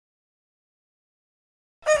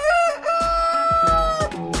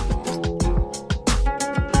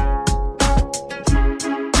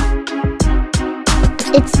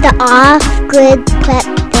It's the Off-Grid Prep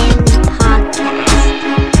Family Podcast.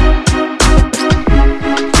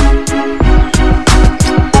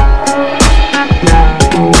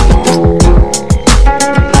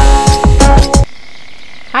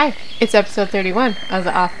 Hi, it's episode 31 of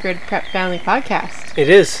the Off-Grid Prep Family Podcast. It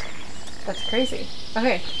is. That's crazy.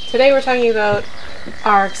 Okay, today we're talking about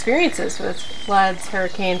our experiences with floods,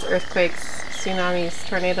 hurricanes, earthquakes, tsunamis,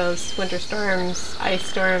 tornadoes, winter storms, ice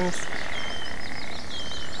storms.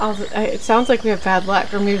 It sounds like we have bad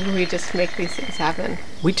luck, or maybe we just make these things happen.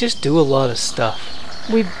 We just do a lot of stuff.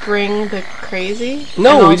 We bring the crazy.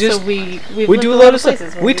 No, we do a lot of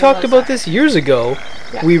stuff. We talked about this years ago.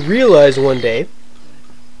 Yeah. We realized one day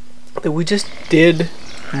that we just did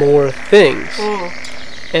more things.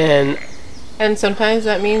 And sometimes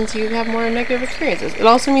that means you have more negative experiences. It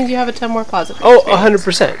also means you have a ton more positive Oh,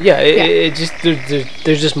 experiences. 100%. Yeah, it just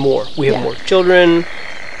there's just more. We have more children.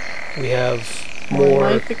 We have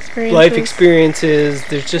more life experiences.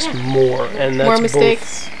 There's just more, and that's more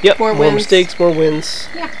mistakes. Yep, more more wins. mistakes, more wins.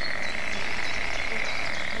 Yeah.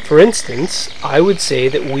 For instance, I would say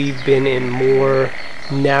that we've been in more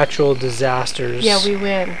natural disasters. Yeah, we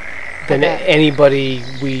win. Than anybody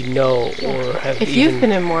we know or have. If you've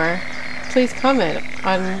been in more, please comment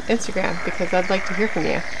on Instagram because I'd like to hear from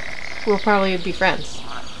you. We'll probably be friends.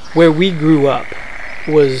 Where we grew up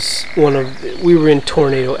was we were in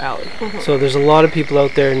Tornado Alley. So there's a lot of people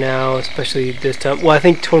out there now, especially this time. Well, I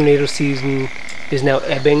think tornado season is now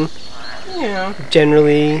ebbing. Yeah.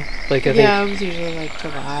 Generally, I think. Yeah, it was usually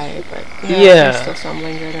July, but there's still some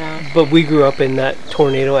lingering around. But we grew up in that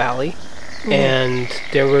Tornado Alley, and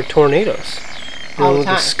there were tornadoes. All the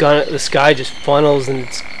time. The sky just funnels, and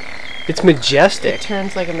it's majestic. It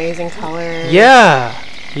turns amazing colors.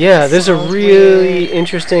 Yeah, there's a really weird.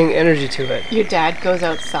 interesting energy to it. Your dad goes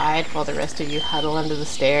outside while the rest of you huddle under the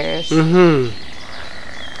stairs. And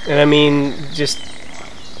I mean, just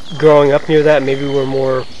growing up near that, maybe we're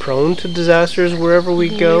more prone to disasters wherever we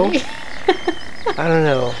go. I don't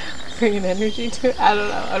know. Bring an energy to it? I don't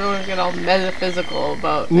know. I don't want to get all metaphysical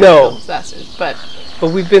about No. disasters, but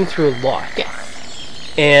we've been through a lot.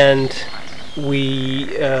 yes. And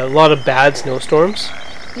a lot of bad snowstorms,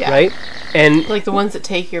 right? And the ones that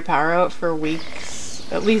take your power out for weeks,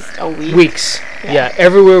 at least a week. Weeks. Yeah.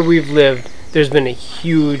 Everywhere we've lived, there's been a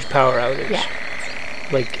huge power outage. Yeah.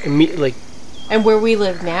 And where we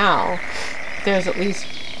live now, there's at least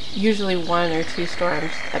usually 1 or 2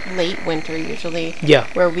 storms at late winter usually. Yeah.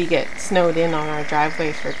 Where we get snowed in on our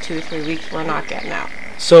driveway for 2 or 3 weeks. We're not getting out.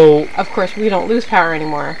 So of course we don't lose power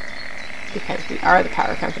anymore because we are the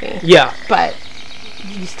power company. Yeah. But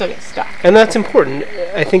you still get stuck. And that's important.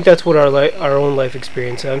 I think that's what our own life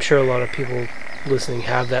experience. I'm sure a lot of people listening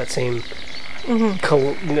have that same,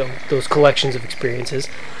 those collections of experiences.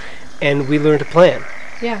 And we learn to plan.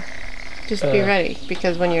 Yeah. Just be ready,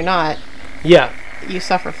 because when you're not, you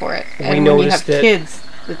suffer for it. And when you have kids,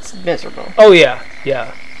 it's miserable. Oh yeah.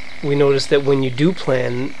 We notice that when you do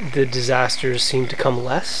plan, the disasters seem to come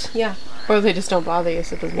less. Yeah. Or they just don't bother you,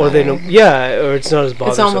 so it doesn't matter. Or they don't. Yeah, or it's not as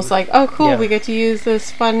bothersome. It's almost like, oh, cool, we get to use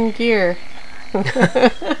this fun gear.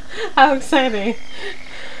 How exciting!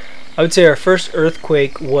 I would say our first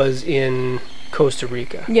earthquake was in Costa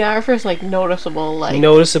Rica. Yeah, our first noticeable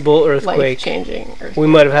earthquake. Life-changing earthquake. We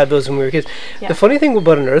might have had those when we were kids. Yeah. The funny thing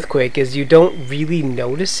about an earthquake is you don't really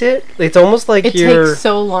notice it. It's almost like it takes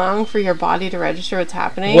so long for your body to register what's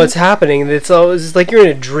happening. It's always like you're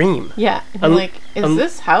in a dream. Yeah. And is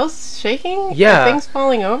this house shaking? Yeah. Are things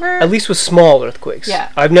falling over? At least with small earthquakes.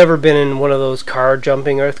 Yeah. I've never been in one of those car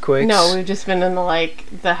jumping earthquakes. No, we've just been in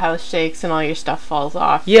the house shakes and all your stuff falls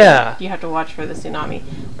off. Yeah. You have to watch for the tsunami.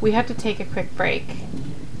 We have to take a quick break to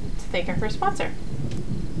thank our first sponsor,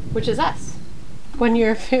 which is us. 1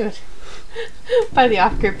 Year of Food by the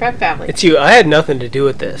Off-Grid Prep Family. It's you. I had nothing to do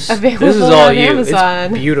with this. Available this is all on you.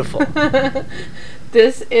 Amazon. It's beautiful.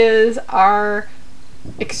 This is our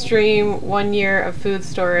extreme 1 year of food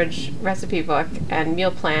storage recipe book and meal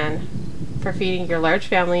plan for feeding your large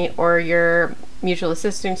family or your mutual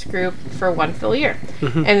assistance group for 1 full year.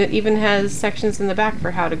 And it even has sections in the back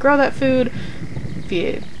for how to grow that food,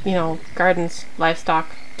 feed, gardens, livestock,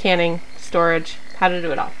 canning, storage, how to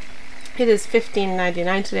do it all. It is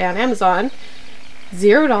 $15.99 today on Amazon,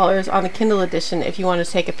 $0 on the Kindle edition if you want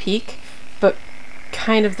to take a peek, but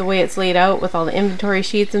kind of the way it's laid out with all the inventory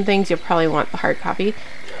sheets and things, you'll probably want the hard copy.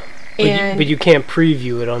 But you can't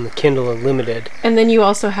preview it on the Kindle Unlimited. And then you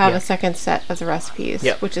also have a second set of the recipes,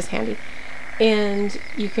 Yep. which is handy. And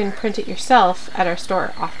you can print it yourself at our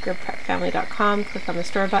store, offgridprepfamily.com. Click on the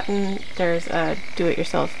store button. There's a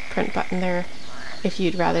do-it-yourself print button there. If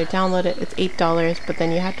you'd rather download it, it's $8, but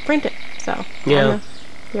then you have to print it. So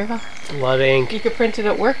Here you go. A lot of ink. You could print it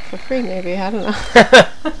at work for free, maybe. I don't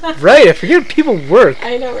know. Right, I forget people work.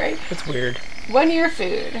 I know, right? That's weird. 1 year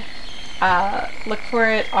food. Look for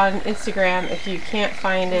it on Instagram. If you can't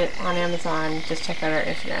find it on Amazon, just check out our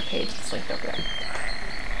Instagram page. It's linked over there.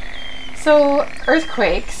 So,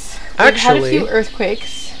 earthquakes. We've had a few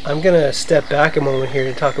earthquakes. I'm going to step back a moment here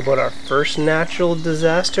to talk about our first natural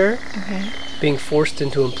disaster. Okay. Being forced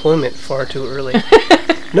into employment far too early.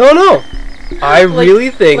 No. I really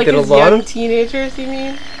think that a lot young of teenagers, you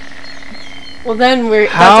mean? Well, then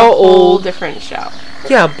that's a How whole old- different show.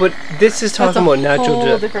 Yeah, but this is talking about natural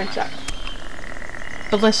whole disaster. different show.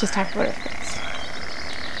 But let's just talk about earthquakes.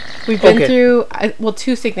 We've been through,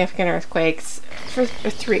 two significant earthquakes. Or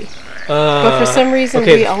three. But for some reason,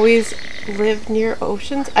 we always live near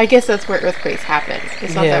oceans. I guess that's where earthquakes happen.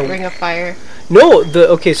 It's not that ring of fire. No,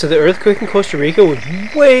 so the earthquake in Costa Rica was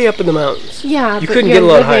way up in the mountains. Yeah, you but couldn't you're get a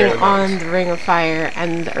lot higher living than on that. the ring of fire,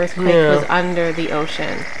 and the earthquake was under the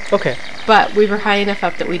ocean. Okay. But we were high enough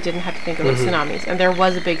up that we didn't have to think about tsunamis. And there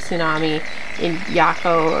was a big tsunami in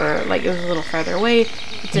Yako, or like it was a little farther away.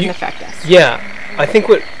 It didn't affect us. Yeah, I think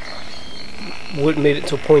what made it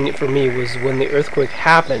so poignant for me was when the earthquake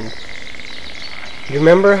happened. You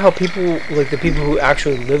remember how people, like the people who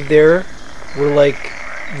actually lived there, were like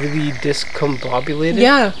really discombobulated?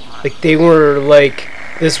 Yeah. Like they were like,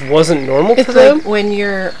 this wasn't normal It's to them? like when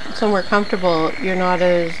you're somewhere comfortable, you're not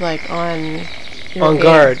as like on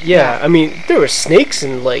guard. Yeah. I mean, there were snakes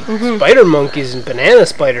and like spider monkeys and banana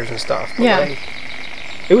spiders and stuff. But, Yeah. like,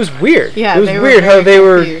 it was weird. Yeah, it was they were weird how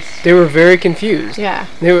very confused. they were very confused. Yeah.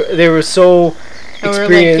 They were so And we were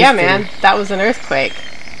experienced. like, yeah, man, that was an earthquake.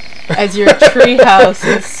 As your treehouse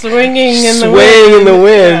is swinging in the wind. Swaying in the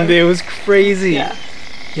wind. Yeah. It was crazy. Yeah.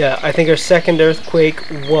 Yeah, I think our second earthquake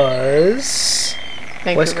was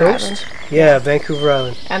Vancouver West Coast. Island. Yeah, Vancouver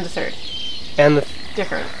Island. And the third. And the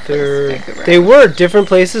Different. third. Vancouver They Island. were different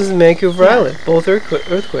places in Vancouver Yeah. Island. Both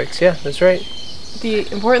earthquakes. Yeah, that's right. The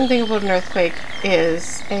important thing about an earthquake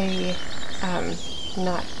is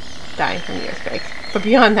not dying from the earthquake. But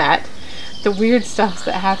beyond that, the weird stuff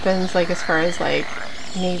that happens, like as far as like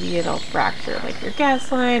maybe it'll fracture like your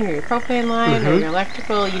gas line or your propane line or your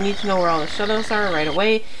electrical. You need to know where all the shutoffs are right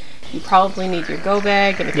away. You probably need your go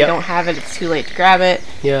bag, and if you don't have it, it's too late to grab it.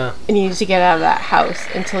 Yeah. And you need to get out of that house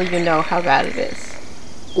until you know how bad it is.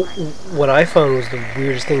 What I found was the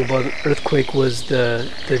weirdest thing about an earthquake was the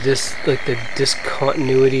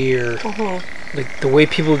discontinuity or like the way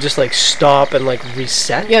people just like stop and like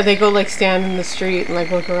reset. Yeah, they go like stand in the street and like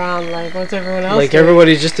look around like what's everyone else Like doing?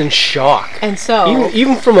 everybody's just in shock. And so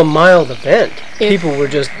Even from a mild event, people were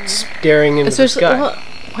just staring into the sky. Well,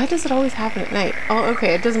 why does it always happen at night? Oh,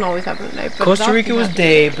 okay, it doesn't always happen at night. But Costa Rica was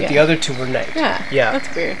day, but the Yeah. other two were night. Yeah,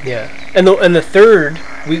 that's weird. Yeah, and the third,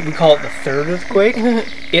 we call it the third earthquake.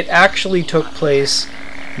 It actually took place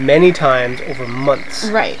many times over months.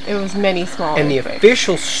 Right, it was many small And the earthquakes.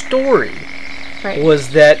 official story Right.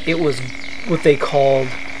 was that it was what they called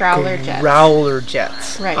Growler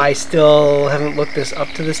jets. Right. I still haven't looked this up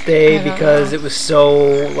to this day I don't because know. it was so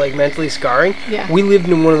like mentally scarring. Yeah. We lived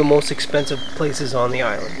in one of the most expensive places on the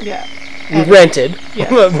island. Yeah. We rented. Yeah.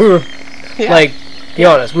 We were Yeah. like, be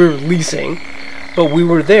honest, we were leasing, but we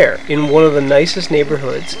were there in one of the nicest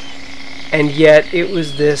neighborhoods, and yet it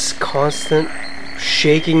was this constant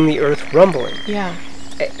shaking the earth rumbling. Yeah.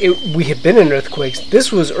 We had been in earthquakes.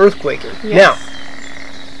 This was earthquaking. Yes. Now,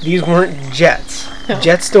 these weren't jets. No.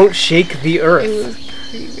 Jets don't shake the earth. It was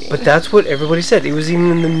creepy. But that's what everybody said. It was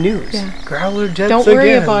even in the news. Yeah. Growler jets Don't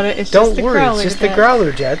worry again. about it. It's don't just the worry. growler It's just jets. the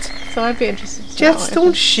growler jets. So I'd be interested to know Jets if don't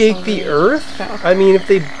it's shake so the weird. earth. No. I mean, if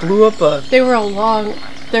they blew up a... They were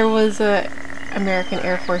there was a American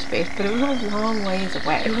Air Force base, but it was a long ways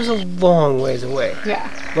away. It was a long ways away. Yeah.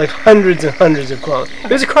 Like hundreds and hundreds of kilometers. It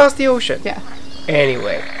was across the ocean. Yeah.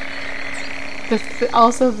 Anyway.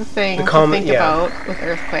 Also the thing The to think about with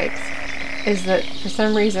earthquakes is that for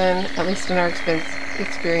some reason, at least in our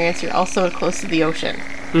experience, you're also close to the ocean.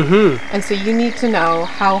 Mm-hmm. And so you need to know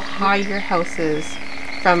how high your house is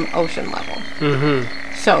from ocean level.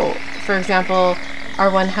 Mm-hmm. So, for example, our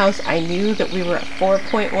one house, I knew that we were at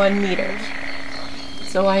 4.1 meters.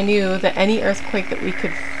 So I knew that any earthquake that we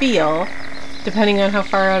could feel, depending on how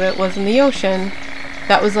far out it was in the ocean,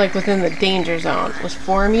 that was like within the danger zone. Was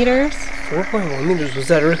 4 meters? 4.1 meters. Was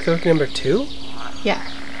that earthquake number 2? Yeah.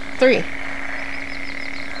 3.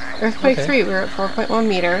 Earthquake Okay. 3, we were at 4.1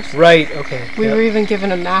 meters. Right, okay. We Yep. were even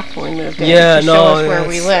given a map when we moved in Yeah, to show no, us where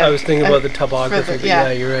we that's- lived. I was thinking about the topography, for the- but yeah.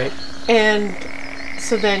 yeah, you're right. And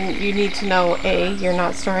so then you need to know, A, you're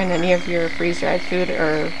not storing any of your freeze-dried food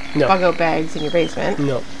or No. bug-out bags in your basement.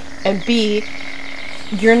 No. And B,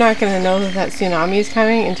 you're not going to know that tsunami is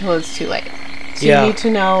coming until it's too late. So Yeah. you need to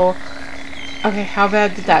know, okay, how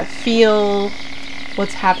bad did that feel?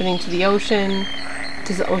 What's happening to the ocean?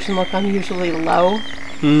 Does the ocean look unusually low?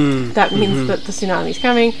 That means that the tsunami's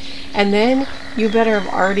coming. And then you better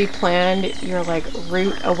have already planned your like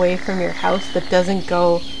route away from your house that doesn't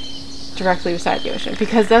go directly beside the ocean,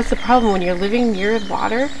 because that's the problem when you're living near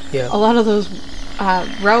water. Yeah. A lot of those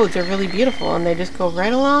roads are really beautiful and they just go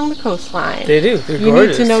right along the coastline. They do. They're You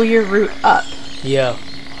gorgeous. need to know your route up. Yeah.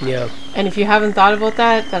 Yeah. And if you haven't thought about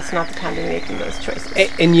that, that's not the time to be making those choices.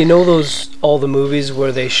 And you know all the movies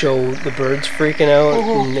where they show the birds freaking out,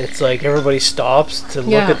 and it's like everybody stops to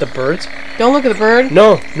look at the birds? Don't look at the bird.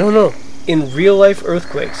 No. In real life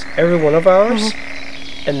earthquakes, every one of ours,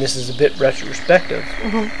 and this is a bit retrospective,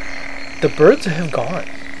 the birds have gone.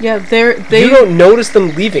 Yeah, You don't notice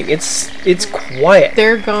them leaving. It's quiet.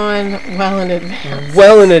 they're gone well in advance.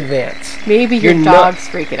 Well in advance. Maybe your You're not- dog's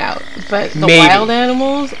freaking out, but the Maybe. wild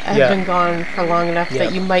animals have Yeah. been gone for long enough Yeah.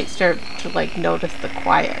 that you might start to like notice the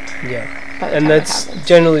quiet. Yeah. By the And time it that's happens.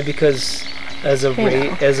 generally because as a You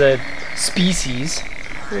know. as a species,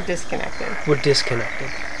 We're disconnected. we're disconnected.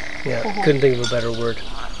 Yeah, couldn't think of a better word.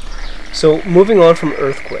 So, moving on from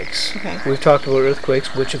earthquakes. Okay. We've talked about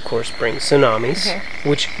earthquakes, which of course brings tsunamis, Okay.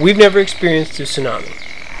 which we've never experienced a tsunami.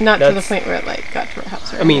 Not to the That's- point where it like got to our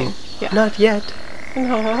house. Or I mean, anything. Yeah. not yet.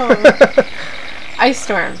 No. Ice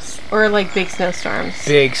storms or like big snowstorms.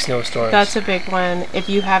 Big snowstorms. That's a big one. If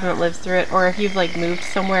you haven't lived through it, or if you've like moved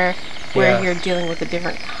somewhere where Yeah. you're dealing with a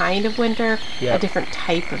different kind of winter, Yeah. a different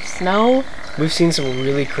type of snow. We've seen some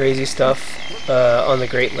really crazy stuff on the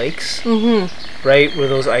Great Lakes. Right, where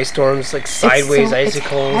those ice storms, like sideways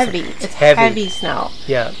icicles. It's heavy. It's heavy snow.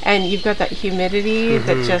 Yeah. And you've got that humidity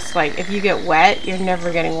that just like if you get wet, you're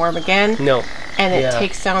never getting warm again. No. And it Yeah.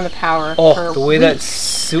 takes down the power. Oh, for the way that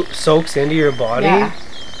weeks. soaks into your body, Yeah.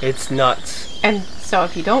 it's nuts. And so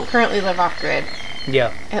if you don't currently live off grid, Yeah.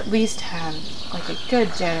 at least have like a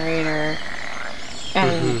good generator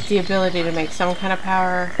and the ability to make some kind of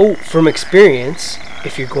power. Oh, from experience,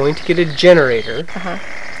 if you're going to get a generator, Uh-huh.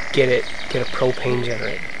 get a propane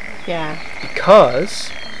generator, Yeah. because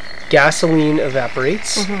gasoline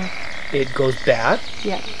evaporates, it goes bad,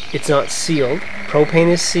 Yeah. it's not sealed. Propane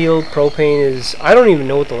is sealed. Propane is, I don't even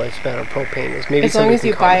know what the lifespan of propane is. Maybe As long somebody as can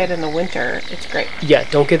you buy comment. it in the winter, it's great. Yeah,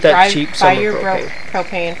 don't get that cheap Buy summer your propane.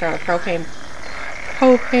 propane from a propane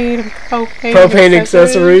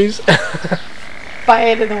Accessories. Buy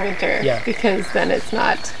it in the winter. Yeah. Because then it's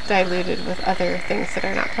not diluted with other things that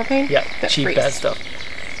are not propane. Yeah, that cheap freeze. bad stuff.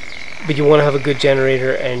 But you want to have a good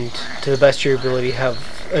generator and, to the best of your ability, have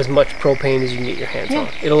as much propane as you can get your hands Yeah. on.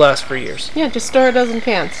 It'll last for years. Yeah, just store a dozen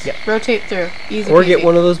cans. Yeah. Rotate through. Easy Or get peasy.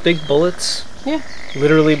 one of those big bullets. Yeah.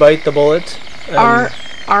 Literally bite the bullet.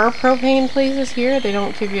 Our propane places here, they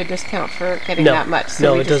don't give you a discount for getting No. that much. So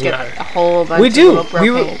No, we it just doesn't get matter. a whole bunch We of do. little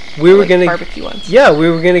propane. We were like gonna barbecue ones. Yeah, we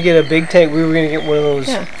were gonna get a big tank. We were gonna get one of those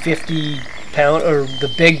Yeah. 50-pound or the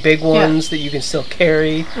big ones that you can still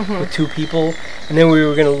carry with two people. And then we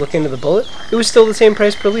were gonna look into the bullet. It was still the same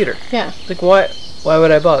price per liter. Yeah. Like, why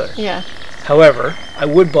would I bother? Yeah. However, I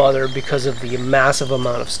would bother because of the massive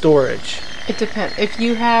amount of storage. It depends. If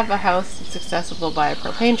you have a house that's accessible by a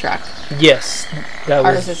propane truck, Yes, that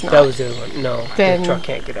Ours was is not. that was the other one. No, Then the truck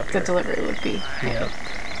can't get up the there. delivery would be. Yeah.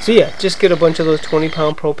 So yeah, just get a bunch of those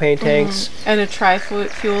 20-pound propane tanks. And a tri-fuel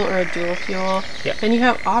or a dual fuel. Yeah. Then you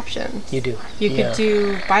have options. You do. You Yeah. could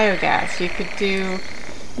do biogas.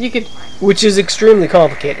 You could. Which is extremely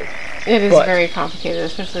complicated. It is But- very complicated,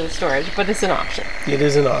 especially with storage, but it's an option. It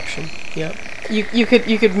is an option. Yeah. You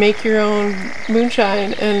could make your own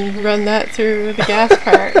moonshine and run that through the gas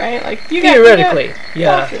part, right? Like Theoretically,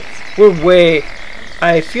 yeah. options.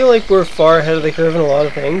 I feel like we're far ahead of the curve in a lot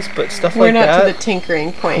of things, but stuff We're like not that. to the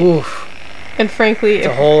tinkering point. Oof, And frankly, it's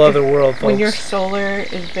a whole other world, folks. when your solar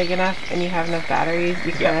is big enough and you have enough batteries,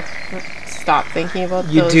 you kind of stop thinking about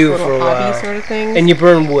You those do little for a hobby while. sort of things. And you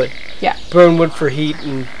burn wood. Yeah. Burn wood for heat,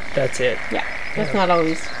 and that's it. Yeah. That's not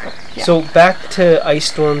always. Yeah. So back to ice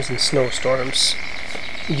storms and snowstorms.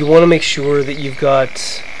 You want to make sure that you've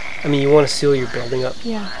got. You want to seal your building up.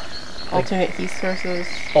 yeah. Alternate heat sources.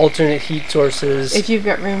 Alternate heat sources. If you've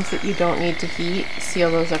got rooms that you don't need to heat,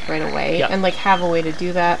 seal those up right away. Yeah. And have a way to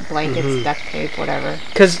do that. Blankets, duct tape, whatever.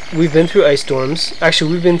 Because we've been through ice storms.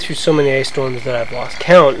 Actually, we've been through so many ice storms that I've lost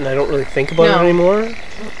count, and I don't really think about it No. anymore.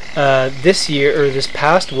 This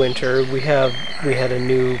past winter, we had a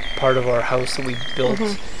new part of our house that we built,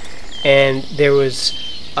 and there was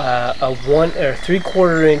a 1 or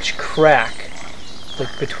 3/4 inch crack,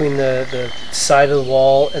 like between the side of the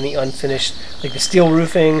wall and the unfinished, like the steel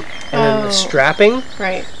roofing and then the strapping.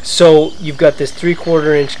 Right. So you've got this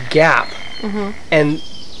 3/4 inch gap, and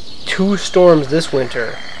 2 storms this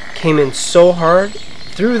winter came in so hard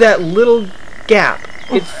through that little gap.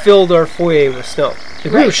 It filled our foyer with snow.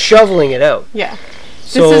 Like, we were shoveling it out. Yeah.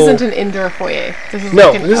 So, this isn't an indoor foyer. This is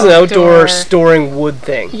no, like this is an outdoor storing wood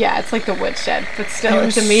thing. Yeah, it's like the woodshed, but still,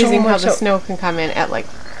 it's amazing how the snow can come in at like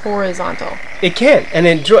horizontal. It can, and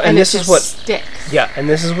this is what sticks. Yeah, and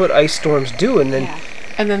this is what ice storms do, and then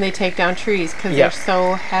and then they take down trees because they're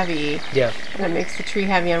so heavy. Yeah, and it makes the tree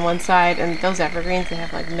heavy on one side, and those evergreens, they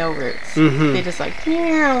have like no roots. They just like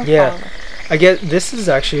meow. Yeah, I guess this is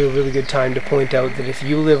actually a really good time to point out that if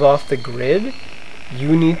you live off the grid,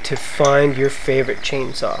 you need to find your favorite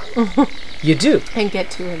chainsaw. You do. And get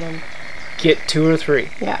 2 of them. Get 2 or 3.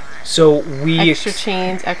 Yeah. So we extra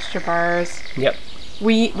chains, extra bars. Yep.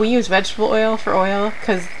 We use vegetable oil for oil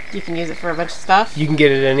because you can use it for a bunch of stuff. You can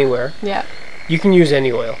get it anywhere. Yeah. You can use any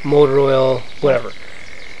oil, motor oil, whatever.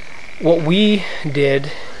 What we did,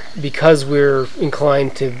 because we're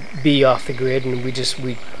inclined to be off the grid, and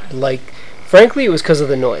we like. Frankly, it was because of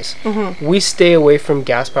the noise. We stay away from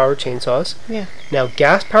gas-powered chainsaws. Yeah. Now,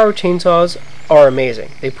 gas-powered chainsaws are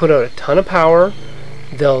amazing. They put out a ton of power.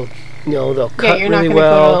 They'll cut really well. Yeah, you're not going to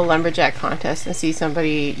go to a lumberjack contest and see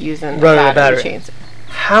somebody using a battery chainsaw.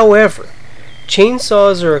 However,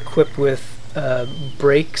 chainsaws are equipped with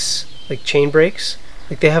brakes, like chain brakes.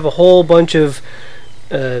 Like they have a whole bunch of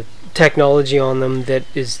technology on them that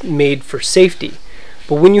is made for safety.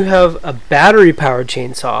 But when you have a battery-powered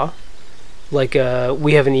chainsaw, like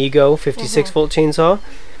we have an Ego 56-volt chainsaw,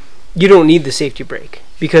 you don't need the safety brake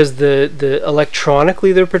because the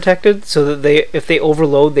electronically they're protected, so that if they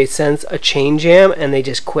overload, they sense a chain jam and they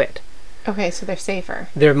just quit. Okay, so they're safer.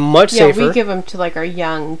 They're much safer. Yeah, we give them to like our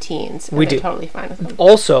young teens. And they're totally fine with them.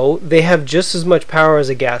 Also, they have just as much power as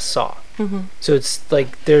a gas saw. So it's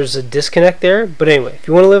like there's a disconnect there. But anyway, if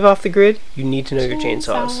you want to live off the grid, you need to know your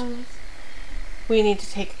chainsaws. We need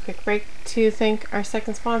to take a quick break to thank our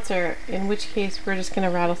second sponsor, in which case we're just going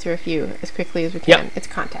to rattle through a few as quickly as we can. It's a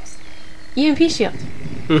contest. EMP Shield.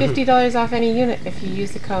 $50 off any unit if you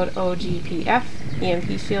use the code OGPF.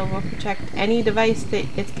 EMP Shield will protect any device that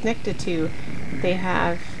it's connected to. They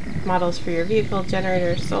have models for your vehicle,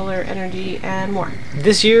 generators, solar energy, and more.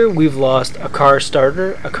 This year we've lost a car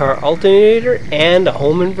starter, a car alternator, and a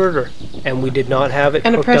home inverter. And we did not have it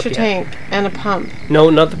and hooked a pressure up tank yet. And a pump. No,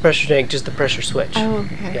 not the pressure tank, just the pressure switch. Oh,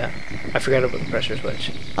 okay. Yeah, I forgot about the pressure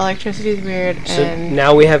switch. Electricity is weird. So and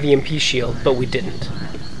now we have EMP Shield, but we didn't.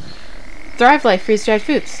 Thrive Life freeze-dried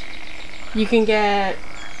foods. You can get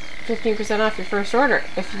 15% off your first order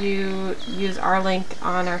if you use our link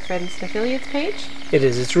on our Friends and Affiliates page. It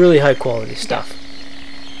is. It's really high quality stuff.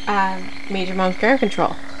 Major Mom's Ground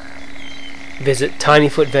Control. Visit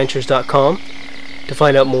tinyfootventures.com to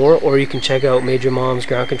find out more, or you can check out Major Mom's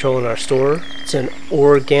Ground Control in our store. It's an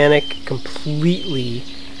organic, completely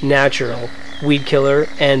natural weed killer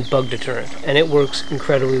and bug deterrent, and it works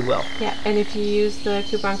incredibly well. Yeah, and if you use the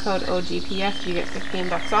coupon code OGPF, you get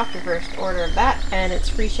 $15 off your first order of that, and it's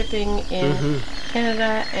free shipping in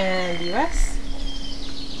Canada and US.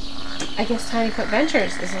 I guess Tiny Foot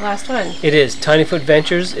Ventures is the last one. It is. Tiny Foot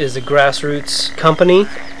Ventures is a grassroots company.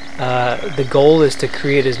 The goal is to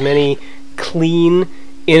create as many clean,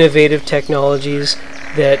 innovative technologies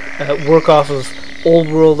that work off of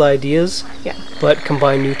old world ideas, but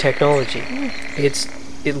combine new technology.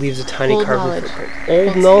 It leaves a tiny old carbon knowledge. footprint.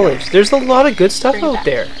 Old knowledge. There's a lot of good stuff out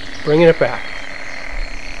there. Bringing it back.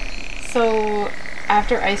 So,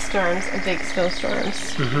 after ice storms and big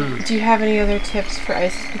snowstorms, do you have any other tips for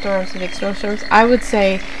ice storms and big snowstorms? I would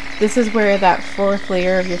say this is where that fourth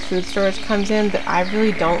layer of your food storage comes in that I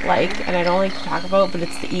really don't like, and I don't like to talk about, but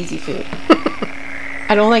it's the easy food.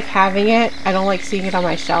 I don't like having it. I don't like seeing it on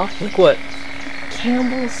my shelf. Like what?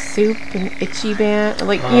 Campbell's soup and Itchy Band,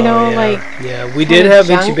 yeah, we did have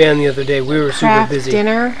Itchy Band the other day. We were super busy.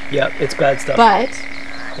 Dinner. Yeah, it's bad stuff. But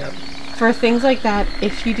for things like that,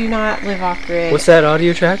 if you do not live off grid, what's that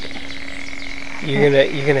audio track? You're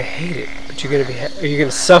gonna hate it, but you're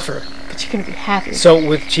gonna suffer. But you're gonna be happy. So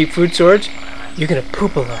with cheap food storage, you're gonna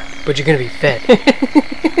poop a lot, but you're gonna be fed.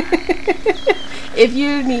 If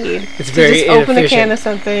you need it's to very just open a can of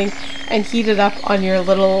something and heat it up on your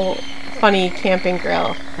little funny camping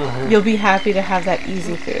grill, you'll be happy to have that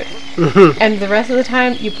easy food. And the rest of the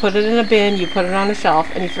time, you put it in a bin, you put it on a shelf,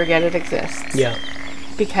 and you forget it exists. Yeah.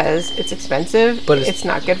 Because it's expensive, but it's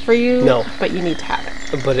not good for you. No. But you need to have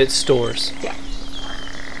it. But it stores. Yeah.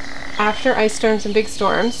 after ice storms and big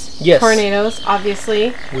storms, Yes. tornadoes,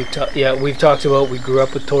 obviously. We've talked about, we grew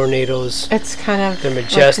up with tornadoes. It's kind of They're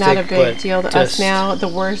majestic, not a big but deal to us just- now. The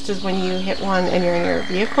worst is when you hit one and you're in your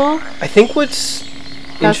vehicle. I think what's That's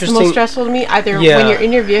the most interesting. stressful to me. Either Yeah. when you're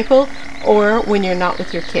in your vehicle or when you're not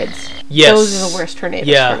with your kids. Yes. Those are the worst tornadoes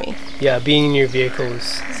Yeah. for me. Yeah, being in your vehicle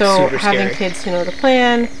is So super having scary. kids who know the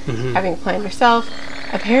plan, Mhm. having planned yourself.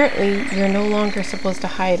 Apparently, you're no longer supposed to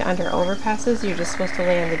hide under overpasses. You're just supposed to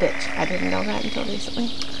lay in the ditch. I didn't know that until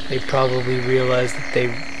recently. They probably realized that they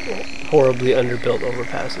horribly underbuilt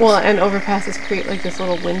overpasses. Well, and overpasses create like this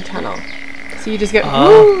little wind tunnel. So you just get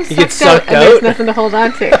You get sucked and out? there's nothing to hold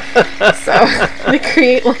on to. So they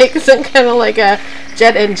create like some kind of like a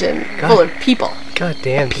jet engine full of people. God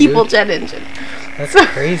damn, People dude. jet engine. That's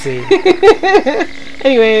crazy.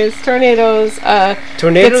 Anyways, tornadoes.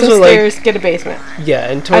 Tornadoes get some are stairs, get a basement. Yeah,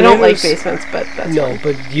 and I tornadoes. don't like basements, but that's No, fine.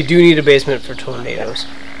 but you do need a basement for tornadoes.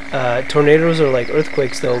 Tornadoes are like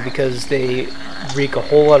earthquakes, though, because they wreak a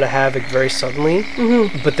whole lot of havoc very suddenly,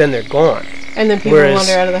 but then they're gone. And then people Whereas-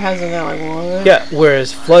 wander out of the house and they're like, what? Yeah,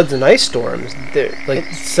 whereas floods and ice storms, they're like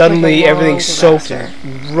It's suddenly like a long everything's soaked disaster.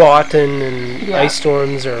 and rotten, and Yeah. ice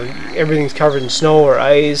storms, or everything's covered in snow or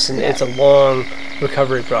ice, and Yeah. it's a long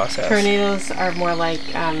recovery process. Tornadoes are more like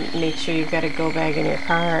make sure you've got a go bag in your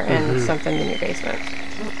car and Mm-hmm. something in your basement.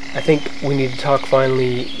 I think we need to talk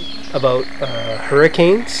finally about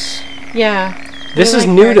hurricanes. Yeah. This we is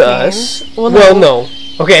like new to hurricanes. us. Well, no.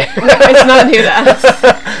 Okay. It's not new to us.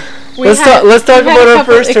 Let's talk we had about a our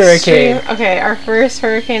couple first hurricane. Okay, our first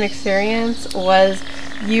hurricane experience was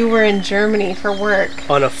you were in Germany for work,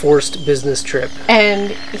 On a forced business trip.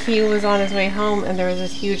 and he was on his way home, and there was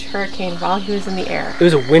this huge hurricane while he was in the air. It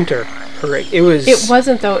was a winter hurricane. It was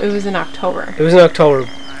Wasn't though. It was in October. in October.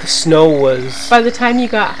 The snow was By the time you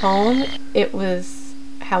got home, it was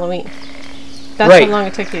Halloween. That's Right. how long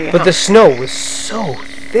it took you to get but home. the snow was so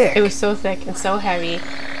thick. It was so thick and so heavy,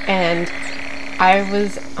 and I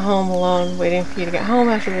was home alone waiting for you to get home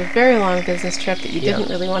after this very long business trip that you Yeah. didn't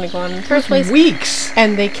really want to go on in the first place. weeks.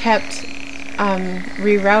 And they kept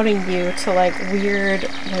rerouting you to like weird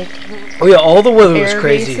like Oh yeah, all the weather was air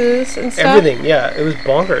crazy. bases and stuff. Everything, yeah, it was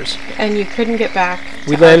bonkers. And you couldn't get back to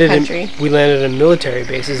We our landed country. in military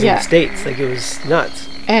bases in Yeah. the States. Like, it was nuts.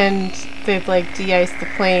 And they'd like de-iced the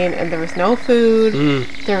plane, and there was no food,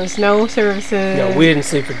 there was no services. No, we didn't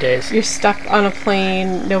sleep for days. You're stuck on a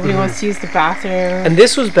plane. Nobody wants to use the bathroom. And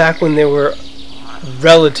this was back when there were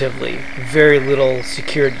relatively very little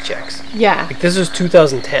security checks. Yeah, Like, this was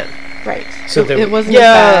 2010. right. So it wasn't yeah,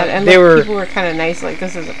 as bad, and they like, were. people were kind of nice. Like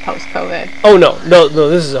this is a post-COVID. Oh no!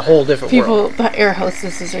 This is a whole different world. People, the air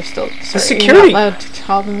hostesses are still. Sorry, security- You're not allowed to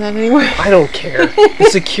call them that anymore. I don't care. The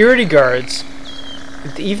security guards,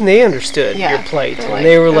 even they understood Yeah, your plight, they're and like,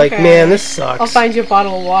 they were like, "Okay, "Man, this sucks." I'll find you a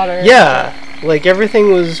bottle of water. Yeah, like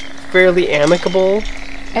everything was fairly amicable.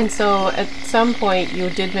 And so at some point, you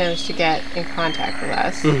did manage to get in contact with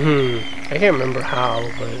us, I can't remember how,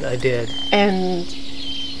 but I did.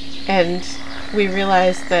 and we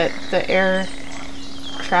realized that the air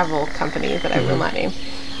travel company that I will not name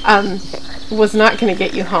was not going to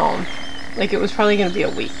get you home. Like, it was probably going to be a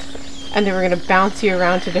week, and they were going to bounce you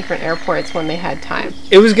around to different airports when they had time.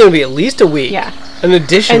 It was going to be at least a week. Yeah. An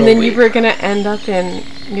additional And then week. you were going to end up in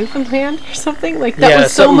Newfoundland or something. Like, that Yeah,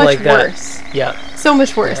 was so something much like that. worse. Yeah. So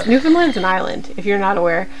much worse. Newfoundland's an island, if you're not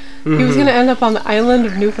aware. He was going to end up on the island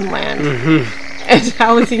of Newfoundland. And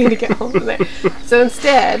how was he going to get home from there? So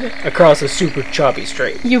instead, Across a super choppy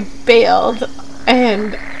strait. you bailed,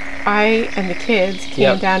 and I and the kids came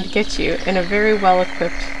Yep. down to get you in a very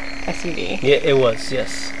well-equipped SUV. Yeah, it was,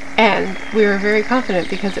 yes. And we were very confident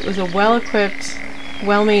because it was a well-equipped,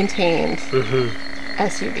 well-maintained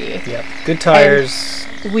SUV. Yeah. Good tires.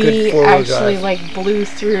 We good four-wheel actually drive. like blew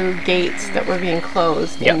through gates that were being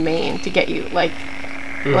closed Yep. in Maine to get you. Like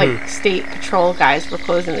state patrol guys were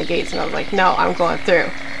closing the gates, and I was like, no, I'm going through.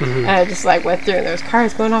 And I just like went through, and there was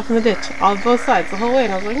cars going off in the ditch on both sides the whole way,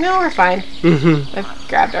 and I was like, no, we're fine. I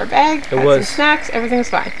grabbed our bag, had was. some snacks, everything was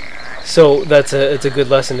fine. So it's a good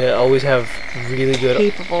lesson to always have really good,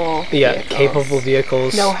 Capable capable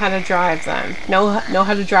vehicles. Know how to drive them. Know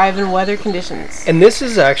how to drive in weather conditions. And this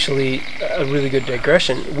is actually a really good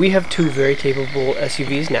digression. We have two very capable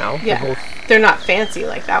SUVs now. Yeah, They're they're not fancy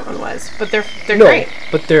like that one was, but they're no, great.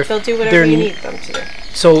 but they're They'll do they're whatever you n- need them to.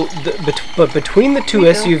 So, but between the two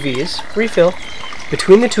Refill. SUVs, refill,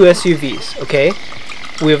 between the two SUVs, okay,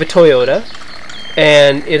 we have a Toyota,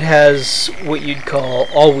 and it has what you'd call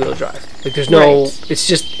all-wheel drive. Like, there's no, Right. it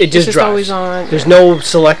just drives. always on. There's no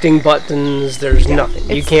selecting buttons. There's nothing.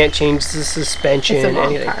 You it's- can't change the suspension. It's a long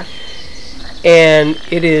anything. car. And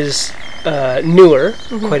it is newer,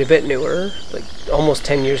 quite a bit newer, like almost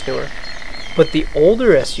 10 years newer. But the older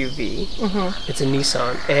SUV, it's a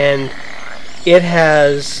Nissan, and it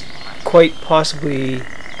has quite possibly,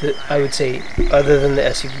 I would say, other than the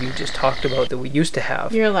SUV you just talked about that we used to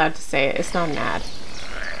have. You're allowed to say it. It's not an ad.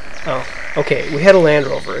 Oh, okay. We had a Land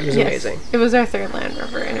Rover. It was amazing. It was our third Land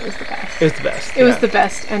Rover, and it was the best. It was the best. It was the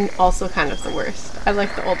best, and also kind of the worst. I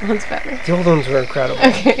like the old ones better. The old ones were incredible.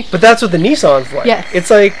 Okay. But that's what the Nissan's like. Yes.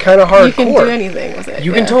 It's like kind of hardcore. You can do anything with it.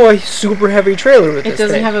 You can tow a super heavy trailer with this thing. It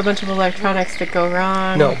doesn't have a bunch of electronics that go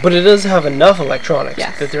wrong. No, but it does have enough electronics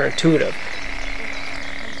that they're intuitive.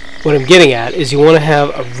 What I'm getting at is you want to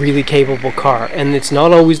have a really capable car, and it's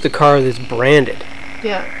not always the car that's branded.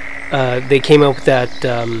 Yeah. They came out with that,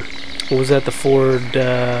 what was that, the Ford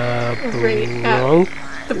The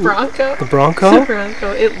Bronco. The Bronco? The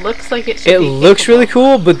Bronco. It looks like it should be looks really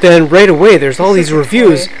cool, but then right away there's all these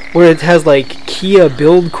reviews where it has like Kia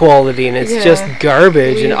build quality and it's just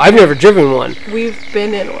garbage, and I've never driven one. We've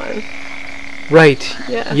been in one. Right.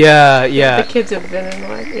 Yeah. Yeah. The kids have been in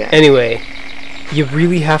one. Yeah. Anyway, you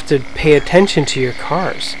really have to pay attention to your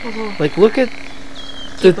cars. Like, look at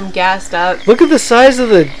keep them gassed up. Look at the size of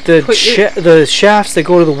the shafts that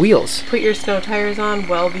go to the wheels. Put your snow tires on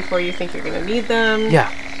well before you think you're going to need them. Yeah.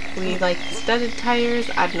 We like studded tires.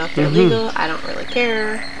 I don't know if they're legal. I don't really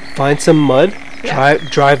care. Find some mud.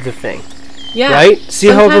 Drive the thing. Yeah. Right? See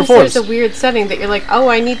how it performs. Sometimes there's a weird setting that you're like, oh,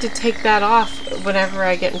 I need to take that off whenever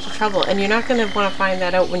I get into trouble. And you're not going to want to find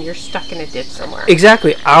that out when you're stuck in a ditch somewhere.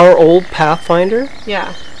 Exactly. Our old Pathfinder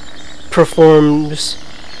performs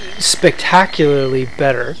spectacularly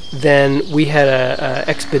better than we had a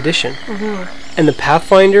Expedition. And the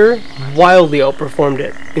Pathfinder wildly outperformed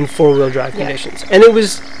it in four-wheel drive conditions. And it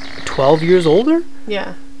was 12 years older?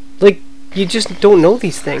 Yeah. Like, you just don't know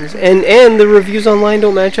these things. And the reviews online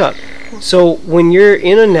don't match up. So when you're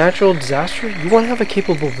in a natural disaster, you want to have a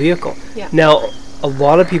capable vehicle. Yeah. Now, a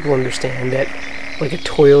lot of people understand that, like a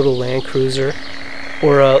Toyota Land Cruiser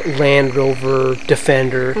or a Land Rover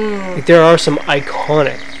Defender, like there are some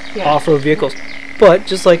iconic off-road vehicles. But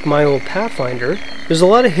just like my old Pathfinder, there's a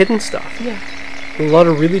lot of hidden stuff. Yeah. A lot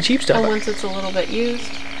of really cheap stuff. And once it's a little bit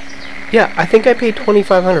used. Yeah, I think I paid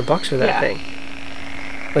 $2,500 for that thing.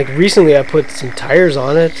 Like recently I put some tires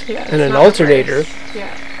on it and an alternator.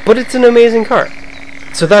 Yeah. But it's an amazing car.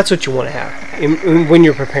 So that's what you want to have when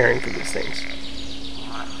you're preparing for these things.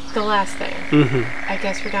 The last thing. I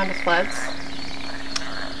guess we're down to floods.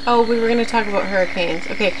 Oh, we were going to talk about hurricanes.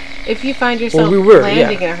 Okay, if you find yourself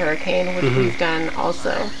landing in a hurricane, which we've done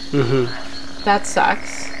also, that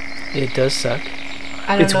sucks. It does suck.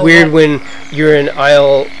 It's weird when you're in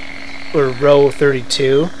aisle or row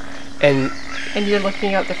 32 and you're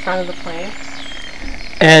looking out the front of the plane.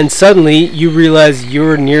 And suddenly you realize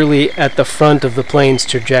you're nearly at the front of the plane's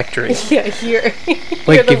trajectory. Yeah, you're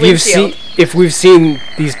like if we've seen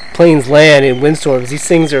these planes land in windstorms, these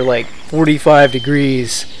things are like 45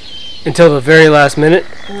 degrees until the very last minute.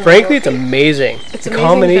 Frankly, it's amazing. It's the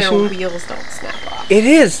combination. Their wheels don't snap off. It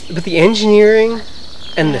is, but the engineering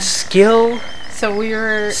and the skill. So we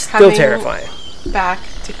were still terrifying. Back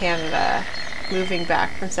to Canada, moving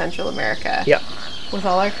back from Central America. Yeah. With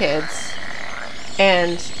all our kids.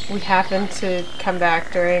 And we happened to come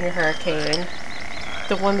back during a hurricane,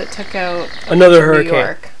 the one that took out another hurricane. New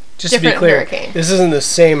York. Just to be clear, hurricane. This isn't the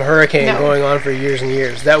same hurricane going on for years and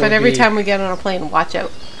years. But every time we get on a plane, watch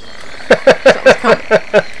out.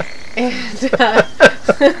 Something's coming.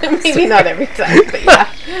 And maybe not every time, but yeah.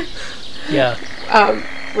 Yeah.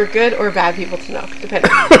 We're good or bad people to know,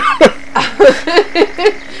 depending.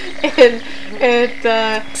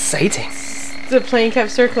 And exciting. The plane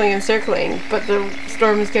kept circling and circling, but the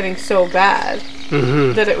storm was getting so bad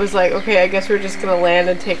that it was like, okay, I guess we're just gonna land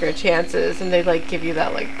and take our chances. And they like give you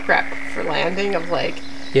that like prep for landing of like,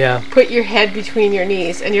 put your head between your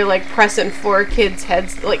knees, and you're like pressing 4 kids'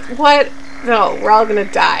 heads. Like, what? No, we're all gonna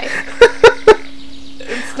die.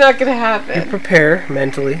 It's not gonna happen. You prepare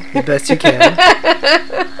mentally the best you can.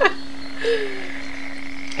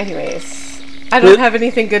 Anyways. I don't have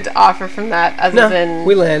anything good to offer from that other than...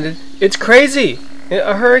 we landed. It's crazy.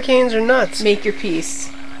 Hurricanes are nuts. Make your peace.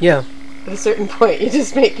 Yeah. At a certain point, you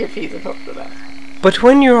just make your peace and hope for that. But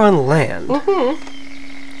when you're on land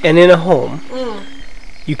and in a home,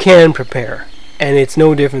 you can prepare. And it's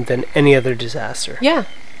no different than any other disaster. Yeah.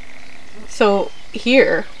 So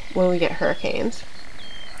here, when we get hurricanes,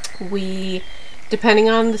 we, depending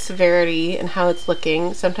on the severity and how it's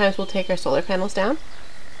looking, sometimes we'll take our solar panels down.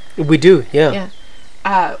 We do, yeah.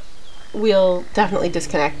 Yeah. We'll definitely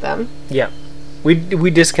disconnect them. Yeah. We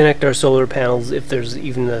disconnect our solar panels if there's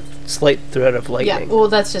even a slight threat of Yeah, lightning. well,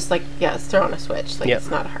 that's just like, it's throwing a switch. Like, Yep. it's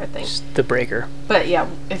not a hard thing. Just the breaker. But yeah,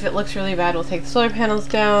 if it looks really bad, we'll take the solar panels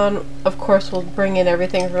down. Of course, we'll bring in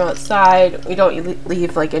everything from outside. We don't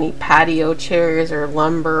leave like any patio chairs or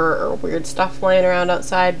lumber or weird stuff lying around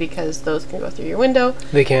outside because those can go through your window.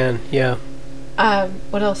 They can, yeah.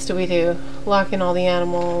 What else do we do? Lock in all the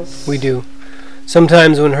animals. We do.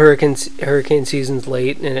 Sometimes when hurricane season's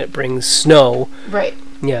late and it brings snow, Right.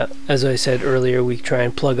 yeah, as I said earlier, we try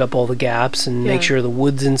and plug up all the gaps and make Yeah. sure the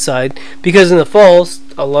wood's inside. Because in the falls,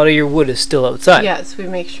 a lot of your wood is still outside. Yeah, so we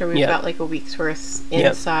make sure we've Yeah. got like a week's worth Yep.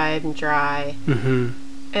 inside and dry. Mm-hmm.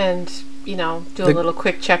 And, do a little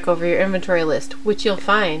quick check over your inventory list, which you'll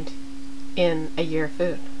find in a year of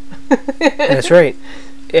food. That's right.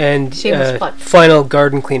 And Shameless plug. final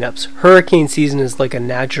garden cleanups. Hurricane season is like a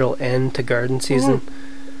natural end to garden season.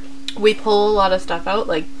 We pull a lot of stuff out.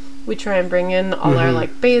 Like, we try and bring in all our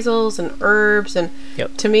like basils and herbs and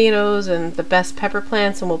Yep. tomatoes and the best pepper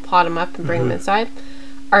plants, and we'll pot them up and bring them inside.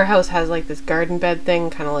 Our house has like this garden bed thing,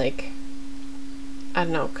 kind of like, I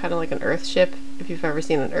don't know, kind of like an earth ship. If you've ever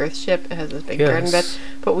seen an earth ship, it has this big garden bed. Yes.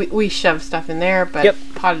 But we shove stuff in there. But Yep.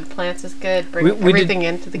 potted plants is good. Bring We did- everything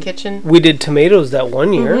into the kitchen. We did tomatoes that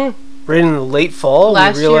one year. Right in the late fall,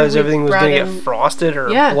 Last we year realized we everything was brought going to in- get frosted or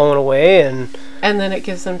Yeah. blown away, and And then it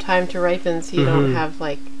gives them time to ripen, so you don't have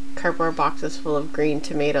like cardboard boxes full of green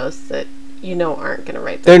tomatoes that aren't going to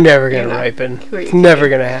ripen. they're never going You're to not- ripen. who are you It's never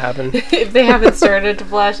going to happen. If they haven't started to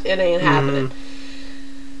blush, it ain't happening.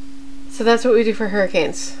 So that's what we do for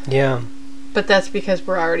hurricanes. Yeah, But that's because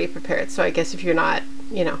we're already prepared. So I guess if you're not,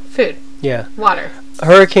 food, yeah. water,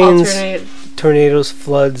 Hurricanes, alternate. tornadoes,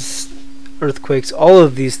 floods, earthquakes, all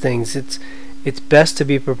of these things. It's best to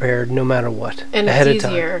be prepared no matter what And ahead it's of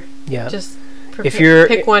time. easier. Yeah. Just If you're-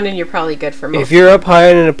 pick one and you're probably good for most. If you're up high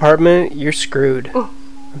in an apartment, you're screwed.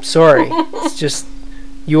 I'm sorry. It's just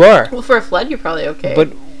you are. Well, for a flood, you're probably okay. But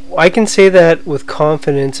I can say that with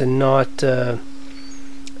confidence and not, I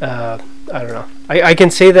don't know. I can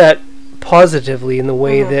say that positively in the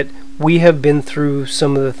way that we have been through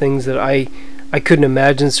some of the things that I couldn't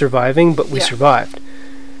imagine surviving, but we survived.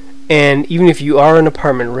 And even if you are in an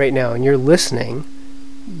apartment right now and you're listening,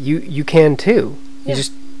 you can too. You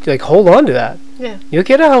just, hold on to that. Yeah. You'll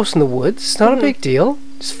get a house in the woods. It's not a big deal.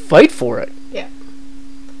 Just fight for it. Yeah.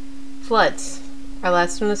 Floods. Our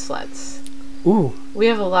last one is floods. Ooh. We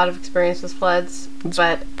have a lot of experience with floods,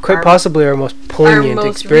 but Quite possibly our most poignant our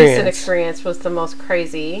most experience. recent experience was the most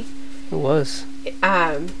crazy. It was.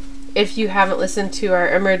 If you haven't listened to our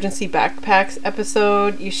emergency backpacks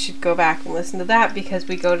episode, you should go back and listen to that because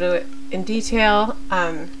we go to it in detail.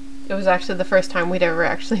 It was actually the first time we'd ever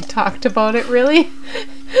actually talked about it, really,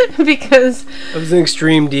 because It was an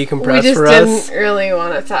extreme decompress we just for didn't us. really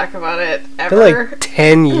want to talk about it For ever. like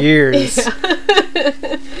 10 years.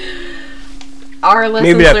 Our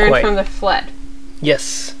lessons Maybe not learned quite. from the flood.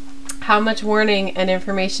 Yes. How much warning and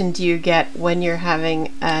information do you get when you're having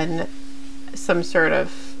some sort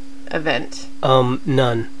of event?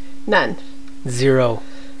 None. None. Zero.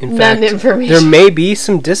 In None fact, information. there may be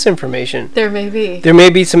some disinformation. There may be. There may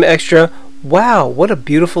be some extra, wow, what a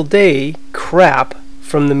beautiful day crap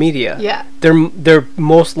from the media. Yeah. They're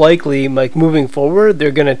most likely, like, moving forward, they're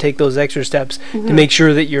going to take those extra steps to make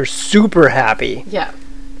sure that you're super happy Yeah.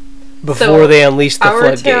 before they unleash the Our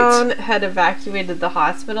floodgates. town had evacuated the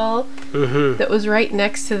hospital Mm-hmm. that was right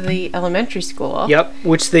next to the elementary school. Yep,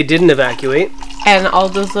 which they didn't evacuate. And all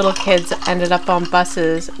those little kids ended up on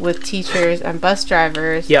buses with teachers and bus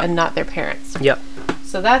drivers Yep. and not their parents. Yep.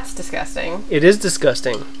 So that's disgusting. It is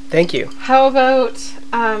disgusting. Thank you. How about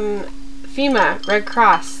FEMA, Red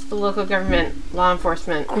Cross, the local government, law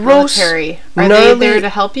enforcement, Gross. military? Are Gnarly. they there to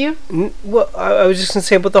help you? Well, I was just going to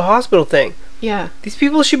say about the hospital thing. Yeah. These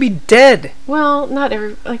people should be dead. Well, not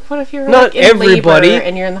every. Like, what if you're Not like, in everybody. labor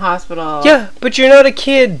and you're in the hospital? Yeah, but you're not a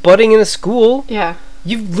kid butting in a school. Yeah.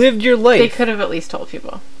 You've lived your They life. could have at least told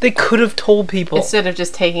people. They could have told people. Instead of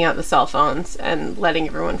just taking out the cell phones and letting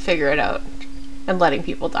everyone figure it out and letting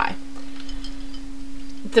people die.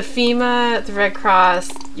 The FEMA, the Red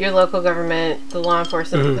Cross, your local government, the law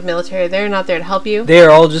enforcement, the military, they're not there to help you. They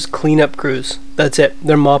are all just cleanup crews. That's it.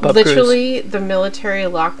 They're mop-up crews. Literally, the military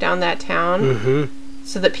locked down that town Mm-hmm.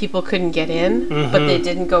 so that people couldn't get in, but they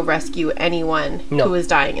didn't go rescue anyone No. who was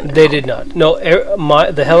dying in their They home. did not. No,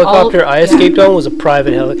 the helicopter I escaped on was a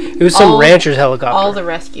private helicopter. It was some All- rancher's helicopter. All the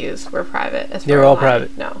rescues were private. As They were far all as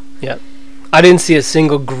private. No. Yeah. I didn't see a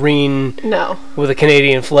single green No. with a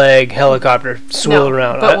Canadian flag helicopter swirl No.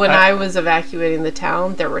 around. But when I was evacuating the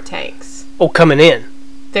town, there were tanks. Oh, coming in.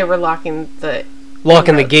 They were locking the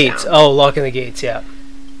Locking the roads gates. down. Oh, locking the gates, yeah.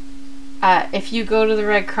 If you go to the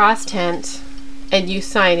Red Cross tent and you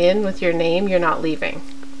sign in with your name, you're not leaving.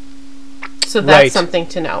 So that's Right. something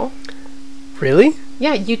to know. Really?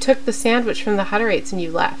 Yeah, you took the sandwich from the Hutterites and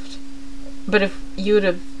you left. But if you would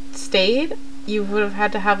have stayed, you would have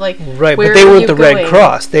had to have like Right, where but they are weren't you the going? Red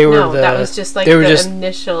Cross. They were no, the. that was just like they were the just.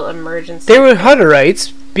 initial emergency. They were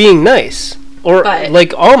Hutterites being nice, or But like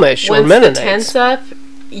Amish or once Mennonites. the tent's up,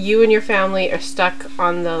 you and your family are stuck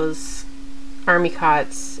on those army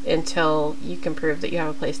cots until you can prove that you have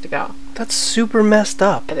a place to go. That's super messed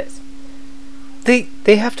up. It is.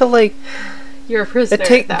 They have to like. You're a prisoner. That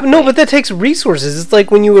at that no, point. but that takes resources. It's like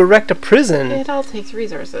when you erect a prison. It all takes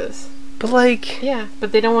resources. But like. Yeah,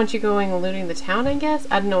 but they don't want you going and looting the town, I guess.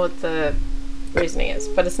 I don't know what the reasoning is,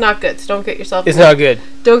 but it's not good. So don't get yourself. It's not good.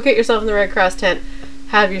 Don't get yourself in the Red Cross tent.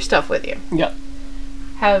 Have your stuff with you. Yeah.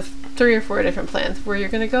 Have 3 or 4 different plans where you're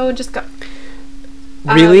gonna go and just go.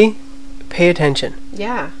 Really, pay attention.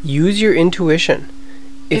 Yeah. Use your intuition.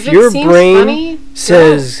 If it your seems brain funny,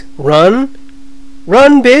 says run,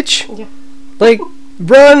 bitch. Yeah. Like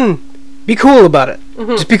run. Be cool about it.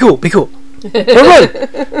 Mm-hmm. Just be cool. Be cool. Or run.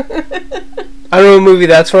 I don't know what movie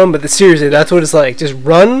that's from, but seriously, that's what it's like. Just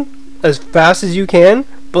run as fast as you can,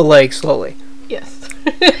 but like slowly. Yes.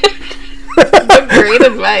 But great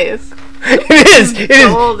advice. It is. It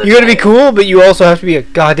is. Bold You gotta be advice. cool, but you also have to be a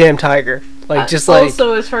goddamn tiger. Like just like.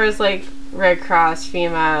 Also, as far as like Red Cross,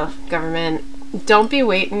 FEMA, government, don't be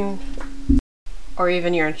waiting, or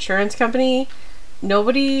even your insurance company.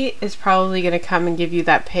 Nobody is probably going to come and give you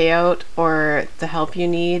that payout or the help you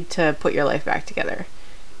need to put your life back together.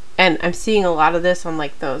 And I'm seeing a lot of this on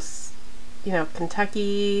like those,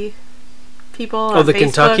 Kentucky people on Oh, the Facebook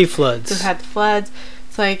Kentucky floods. who've had the floods.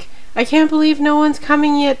 It's like, I can't believe no one's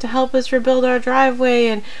coming yet to help us rebuild our driveway,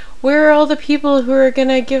 and where are all the people who are going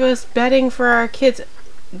to give us bedding for our kids?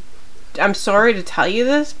 I'm sorry to tell you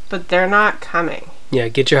this, but they're not coming. Yeah,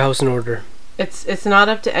 get your house in order. It's not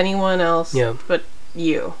up to anyone else Yeah. but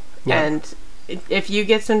you. Yeah. And if you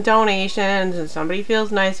get some donations and somebody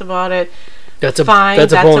feels nice about it, That's a fine.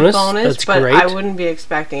 That's a bonus. That's but great. I wouldn't be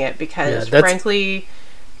expecting it because, Yeah, frankly,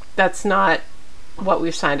 that's not what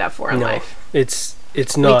we've signed up for in No, life. it's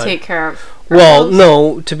not. We take care of Well, ourselves.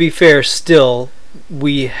 no. To be fair, still,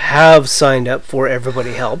 we have signed up for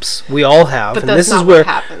Everybody Helps. We all have, But and that's this not is where. what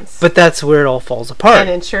happens. But that's where it all falls apart. And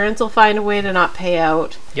insurance will find a way to not pay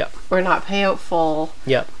out. Yep. Or not pay out full.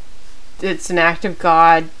 Yep. It's an act of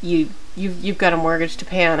God. You've got a mortgage to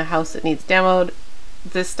pay on a house that needs demoed.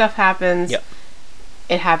 This stuff happens. Yep.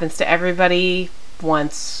 It happens to everybody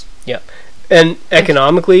once. Yep. And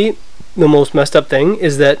economically, the most messed up thing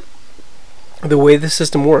is that the way the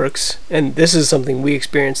system works, and this is something we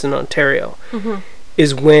experienced in Ontario,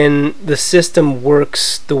 is when the system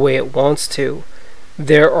works the way it wants to,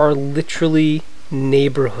 there are literally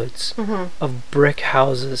neighborhoods of brick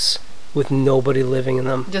houses with nobody living in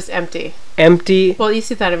them. Just empty. Empty, Well, you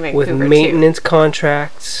see that in Vancouver with maintenance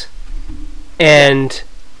contracts, and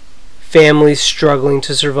families struggling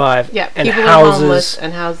to survive. too. Yeah, and people are houses homeless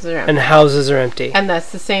and houses are empty. and houses are empty. And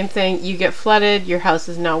that's the same thing. You get flooded, your house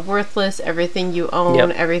is now worthless, everything you own, Yep.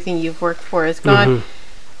 everything you've worked for is gone.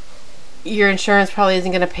 Your insurance probably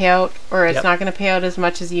isn't going to pay out, or it's Yep. not going to pay out as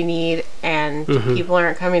much as you need, and people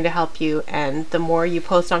aren't coming to help you. And the more you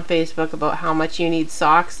post on Facebook about how much you need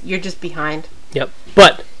socks, you're just behind. Yep.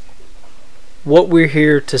 But what we're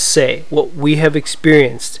here to say, what we have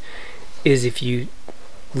experienced, is if you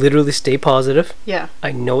literally stay positive. Yeah.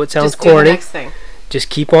 I know it sounds Just do the corny. next thing. Just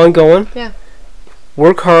keep on going. Yeah.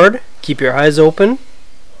 Work hard. Keep your eyes open.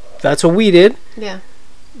 That's what we did. Yeah.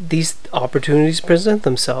 These opportunities present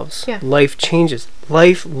themselves. Yeah. Life changes.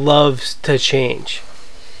 Life loves to change.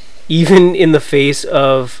 Even in the face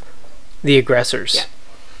of the aggressors.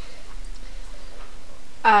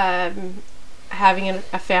 Yeah. Having